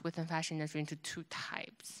jobs within fashion industry into two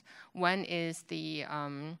types. One is the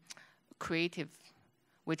creative,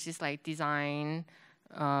 which is like design,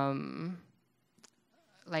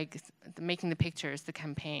 like making the pictures, the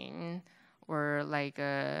campaign, or like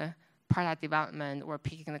product development, or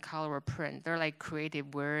picking the color or print. They're like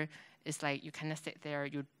creative, where it's like you kind of sit there,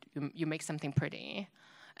 you make something pretty.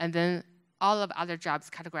 And then all of other jobs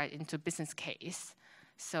categorized into business case.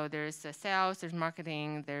 So there's the sales, there's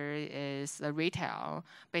marketing, there is the retail.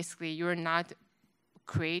 Basically, you're not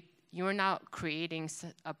creating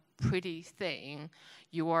a pretty thing.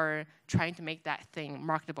 You are trying to make that thing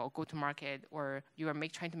marketable, go to market, or you are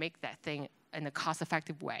trying to make that thing in a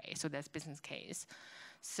cost-effective way. So that's business case.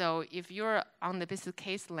 So if you're on the business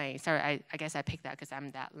case lane, sorry, I guess I picked that because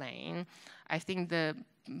I'm that lane. I think the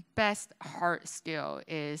best hard skill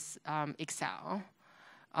is Excel.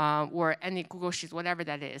 Or any Google Sheets, whatever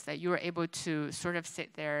that is, that you're able to sort of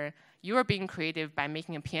sit there. You are being creative by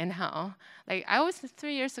making a P&L. Like I was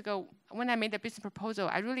 3 years ago when I made the business proposal.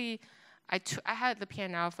 I had the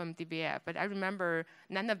P&L from DVF, but I remember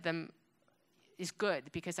none of them is good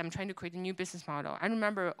because I'm trying to create a new business model. I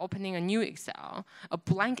remember opening a new Excel, a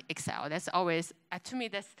blank Excel. That's always, to me,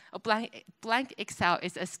 that's a blank Excel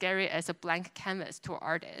is as scary as a blank canvas to an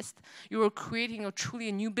artist. You are creating a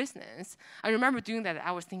truly new business. I remember doing that.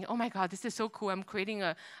 I was thinking, oh my God, this is so cool.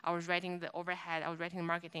 I was writing the overhead, I was writing the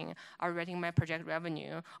marketing, I was writing my project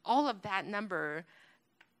revenue. All of that numbers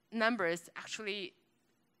actually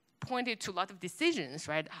pointed to a lot of decisions,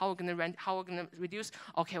 right? How we're gonna rent, how we're gonna reduce.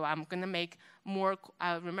 Okay, well, I'm gonna make more.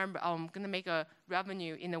 I'm gonna make a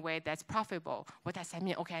revenue in a way that's profitable. What does that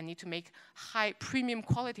mean? Okay, I need to make high premium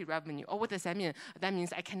quality revenue. Oh, what does that mean? That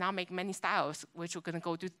means I cannot make many styles, which are gonna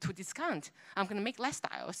go to discount. I'm gonna make less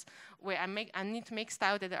styles. Where I need to make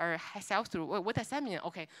styles that are sell through. What does that mean?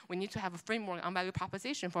 Okay, we need to have a framework on value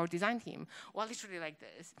proposition for our design team. Well, literally like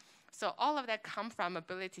this. So all of that come from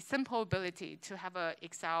simple ability to have an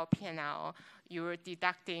Excel P&L. You're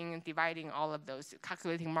deducting and dividing all of those,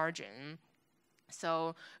 calculating margin.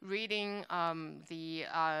 So reading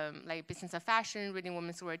like Business of Fashion, reading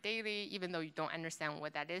Women's Wear Daily, even though you don't understand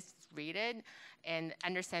what that is, read it. And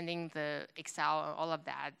understanding the Excel and all of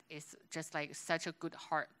that is just like such a good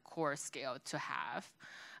hardcore skill to have.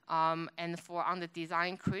 And on the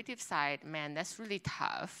design creative side, man, that's really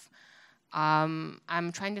tough.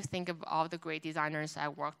 I'm trying to think of all the great designers I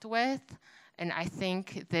worked with, and I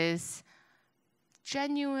think this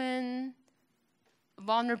genuine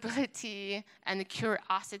vulnerability and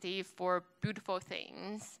curiosity for beautiful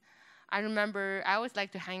things. I remember I always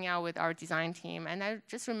like to hang out with our design team, and I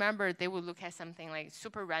just remember they would look at something like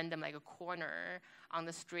super random, like a corner on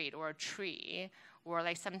the street or a tree, or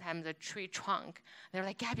like sometimes a tree trunk. They're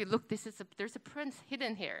like, Gabby, look, there's a print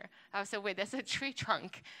hidden here. I was like, wait, that's a tree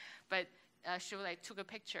trunk. But she like took a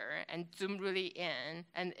picture and zoomed really in,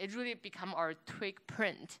 and it really become our twig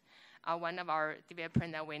print, one of our DVF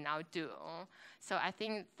print that we now do. So I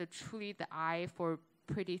think truly the eye for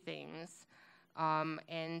pretty things,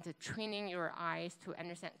 and training your eyes to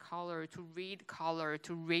understand color, to read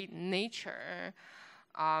nature,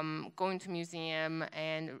 going to museum,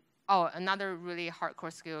 and another really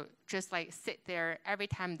hardcore skill, just like sit there every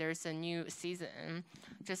time there's a new season.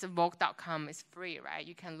 Just Vogue.com is free, right?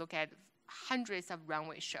 You can look at hundreds of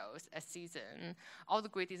runway shows a season. All the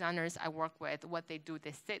great designers I work with, what they do,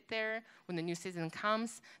 they sit there. When the new season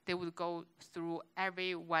comes, they would go through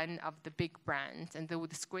every one of the big brands, and they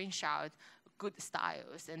would screenshot good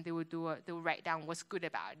styles, and they would write down what's good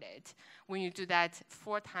about it. When you do that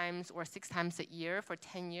 4 times or 6 times a year for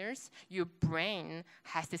 10 years, your brain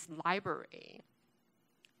has this library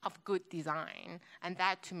of good design, and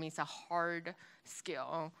that to me is a hard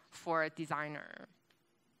skill for a designer.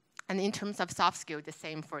 And in terms of soft skill, the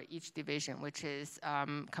same for each division, which is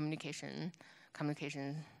communication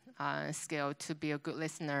skill, to be a good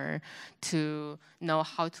listener, to know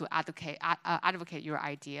how to advocate your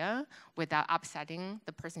idea without upsetting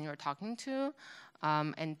the person you're talking to,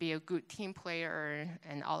 and be a good team player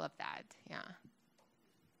and all of that, yeah.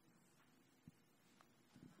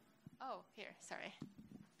 Oh, here, sorry.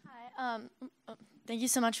 Hi, thank you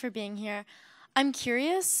so much for being here. I'm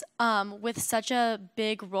curious, with such a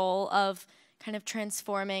big role of kind of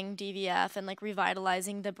transforming DVF and like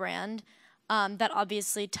revitalizing the brand, that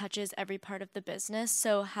obviously touches every part of the business.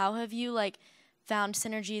 So how have you like found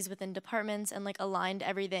synergies within departments and like aligned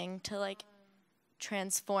everything to like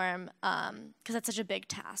transform, because that's such a big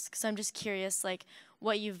task. So I'm just curious, like,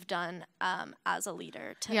 what you've done as a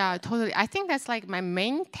leader. Yeah, totally. I think that's like my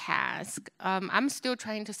main task. I'm still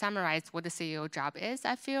trying to summarize what the CEO job is,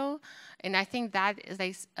 I feel. And I think that is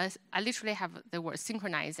like, I literally have the word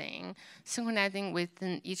synchronizing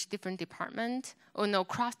within each different department,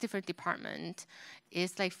 cross different department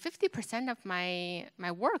is like 50% of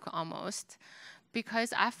my work almost,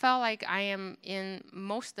 because I felt like I am in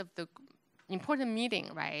most of the important meeting,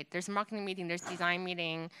 right? There's marketing meeting, there's design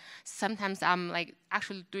meeting. Sometimes I'm like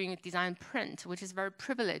actually doing a design print, which is a very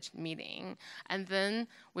privileged meeting. And then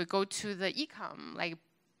we go to the e-com, like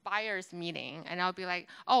buyers meeting, and I'll be like,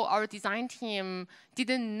 oh, our design team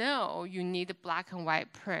didn't know you need a black and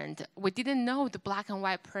white print. We didn't know the black and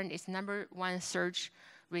white print is #1 search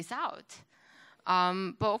result.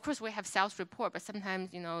 But of course we have sales report, but sometimes,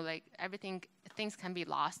 like things can be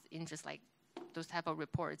lost in just like those type of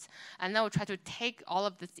reports. And then we'll try to take all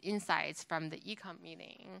of these insights from the e-com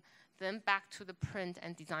meeting, then back to the print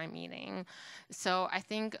and design meeting. So I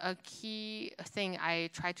think a key thing I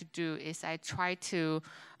try to do is I try to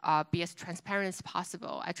be as transparent as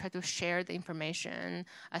possible. I try to share the information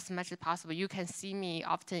as much as possible. You can see me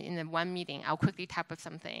often in the one meeting, I'll quickly type up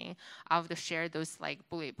something. I'll share those like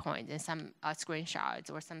bullet points and some screenshots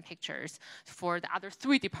or some pictures for the other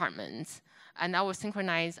 3 departments. And I will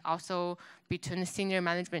synchronize also between the senior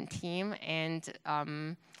management team and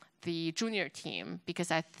the junior team,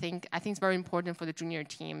 because I think it's very important for the junior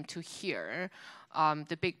team to hear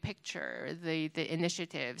the big picture, the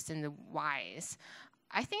initiatives and the whys.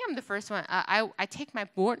 I think I'm the first one. I take my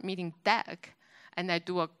board meeting deck and I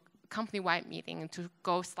do a company-wide meeting to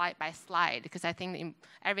go slide by slide, because I think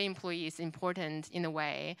every employee is important in a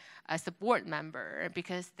way as a board member,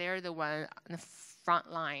 because they're the one on the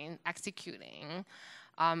front line executing.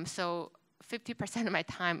 So 50% of my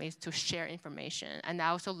time is to share information. And I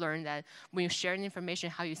also learned that when you share information,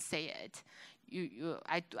 how you say it,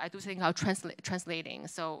 I do think about translating.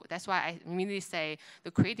 So that's why I immediately say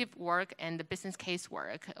the creative work and the business case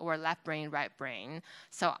work, or left brain, right brain.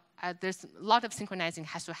 So there's a lot of synchronizing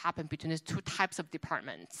has to happen between these 2 types of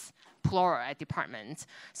departments, plural departments.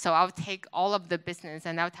 So I'll take all of the business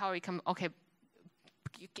and I'll tell you, okay,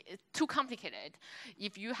 it's too complicated.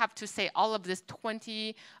 If you have to say all of this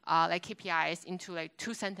 20 like KPIs into like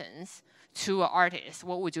 2 sentences to an artist,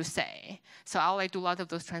 what would you say? So I'll like do a lot of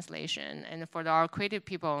those translation. And for our creative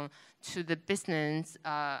people to the business,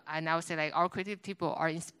 and I would say like our creative people are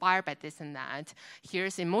inspired by this and that.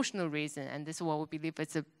 Here's emotional reason, and this is what we believe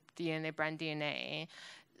is a DNA, brand DNA.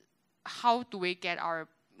 How do we get our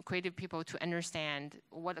creative people to understand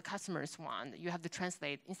what the customers want? You have to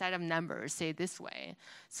translate instead of numbers, say it this way.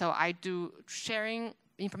 So I do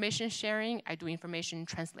information sharing, I do information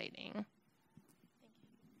translating. Thank you.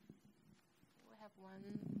 We have one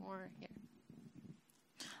more here.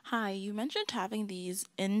 Hi, you mentioned having these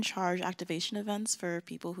in-charge activation events for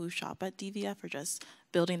people who shop at DVF or just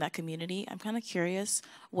building that community. I'm kind of curious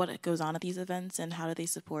what goes on at these events and how do they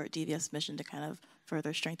support DVF's mission to kind of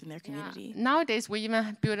further strengthen their community. Yeah. Nowadays, we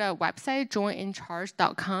even built a website,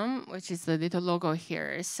 joinincharge.com, which is the little logo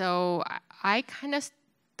here. So I kind of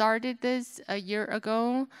started this a year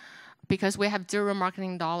ago because we have $0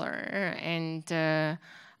 marketing dollar, and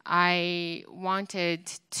I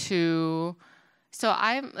wanted to. So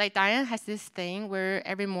I'm like, Diane has this thing where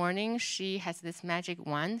every morning she has this magic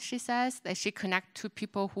wand, she says, that she connects to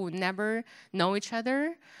people who never know each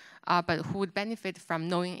other, but who would benefit from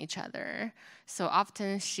knowing each other. So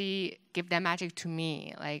often she give that magic to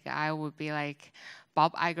me. Like I would be like,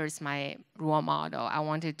 Bob Iger's my role model. I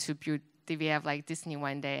wanted to build DVF like Disney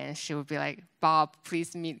one day, and she would be like, Bob,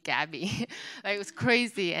 please meet Gabby. Like it was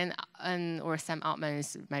crazy, or Sam Altman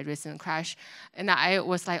is my recent crush. And I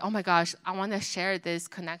was like, oh my gosh, I want to share this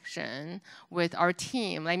connection with our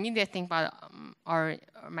team. Like immediately I think about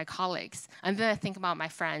my colleagues, and then I think about my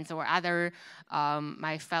friends or other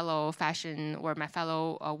my fellow fashion or my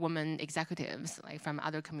fellow women executives like from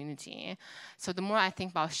other community. So the more I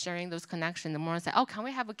think about sharing those connections, the more I say, oh, can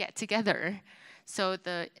we have a get together? So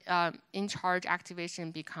the in-charge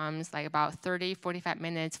activation becomes like about 30, 45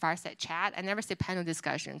 minutes fireside chat. I never say panel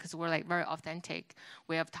discussion because we're like very authentic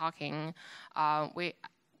way of talking.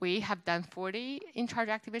 We have done 40 in-charge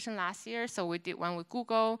activation last year. So we did one with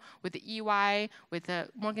Google, with the EY, with the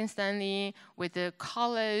Morgan Stanley, with the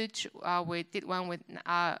college. We did one with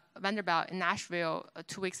Vanderbilt in Nashville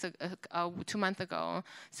 2 months ago.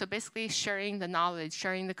 So basically sharing the knowledge,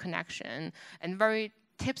 sharing the connection, and very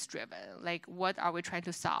tips-driven, like what are we trying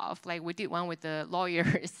to solve? Like we did one with the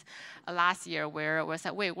lawyers last year where it was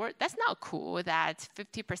like, wait, that's not cool that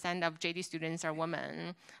 50% of JD students are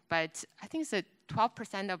women, but I think it's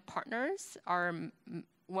 12% of partners are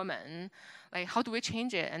women. Like, how do we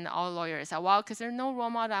change it? And all lawyers said, well, because there's no role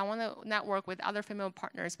model. I want to network with other female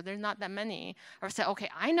partners, but there's not that many. Or said, okay,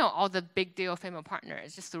 I know all the big deal female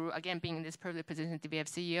partners just through, again, being in this privileged position, DVF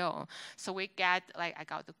CEO. So we get, like, I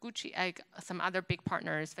got the Gucci, some other big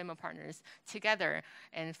partners, female partners together,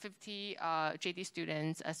 and 50 JD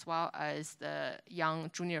students, as well as the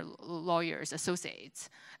young junior lawyers, associates.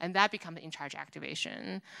 And that becomes in-charge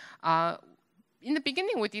activation. In the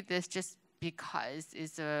beginning, we did this just because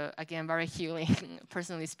it's, again, very healing,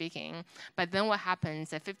 personally speaking. But then what happens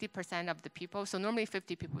that 50% of the people, so normally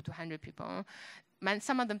 50 people to 100 people,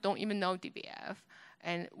 some of them don't even know DVF.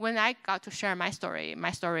 And when I got to share my story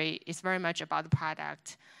is very much about the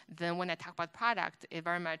product. Then when I talk about product, it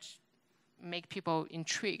very much make people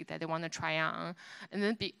intrigued that they want to try on. And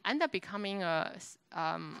then end up becoming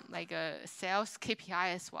like a sales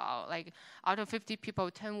KPI as well. Like out of 50 people,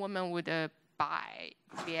 10 women would buy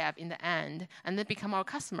DVF in the end, and then become our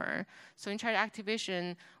customer. So in charge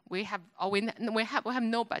activation, we have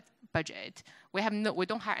no budget. We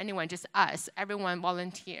don't hire anyone, just us. Everyone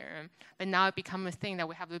volunteer. But now it becomes a thing that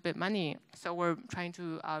we have a little bit money. So we're trying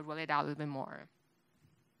to roll it out a little bit more.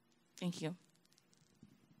 Thank you.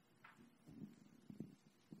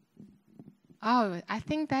 Oh, I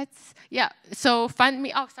think that's, yeah. So fund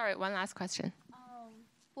me. Oh, sorry, one last question.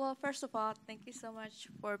 Well, first of all, thank you so much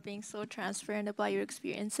for being so transparent about your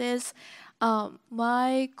experiences.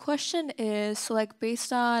 My question is, so like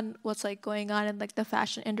based on what's like going on in like the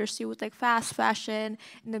fashion industry with like fast fashion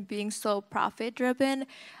and it being so profit driven,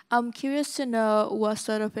 I'm curious to know what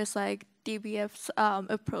sort of is like DVF's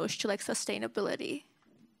approach to like sustainability.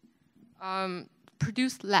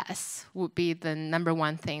 Produce less would be the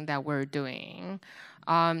 #1 thing that we're doing.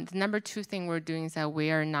 The 2 thing we're doing is that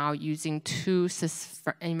we are now using 2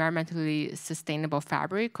 environmentally sustainable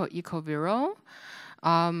fabric called EcoVero.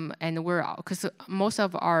 And because most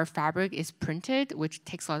of our fabric is printed, which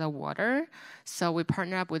takes a lot of water. So we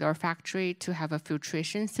partner up with our factory to have a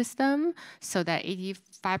filtration system so that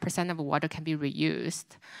 85% of water can be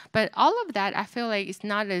reused. But all of that, I feel like it's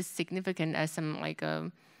not as significant as some like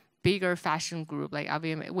a bigger fashion group like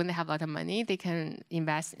Adeam. When they have a lot of money, they can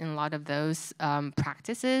invest in a lot of those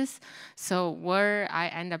practices. So where I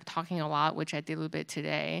end up talking a lot, which I did a little bit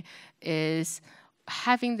today, is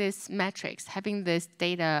having this metrics, having this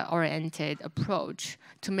data-oriented approach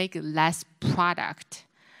to make less product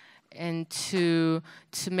and to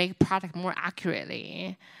make product more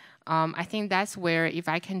accurately. I think that's where if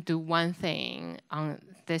I can do one thing on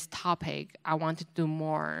this topic, I want to do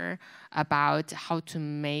more about how to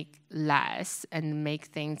make less and make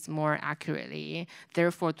things more accurately.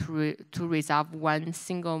 Therefore, to resolve one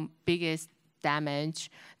single biggest damage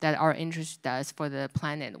that our industry does for the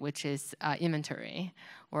planet, which is inventory,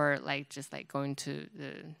 or like just like going to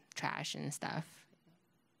the trash and stuff.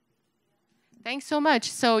 Thanks so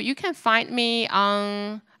much. So you can find me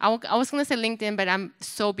on, I was going to say LinkedIn, but I'm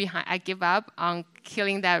so behind, I give up on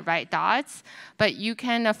killing that right dots. But you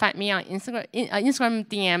can find me on Instagram. Instagram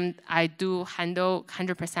DM, I do handle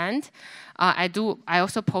 100%. I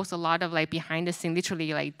also post a lot of like behind the scene,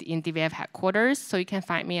 literally like in DVF headquarters. So you can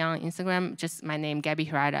find me on Instagram, just my name, Gabby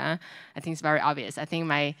Hirata. I think it's very obvious. I think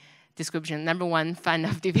my description, #1 fan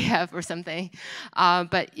of DVF or something.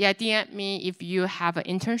 But yeah, DM me if you have an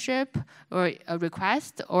internship or a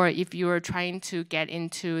request, or if you're trying to get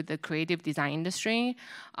into the creative design industry.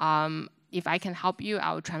 If I can help you,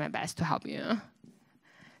 I will try my best to help you.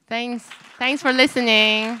 Thanks for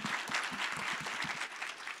listening.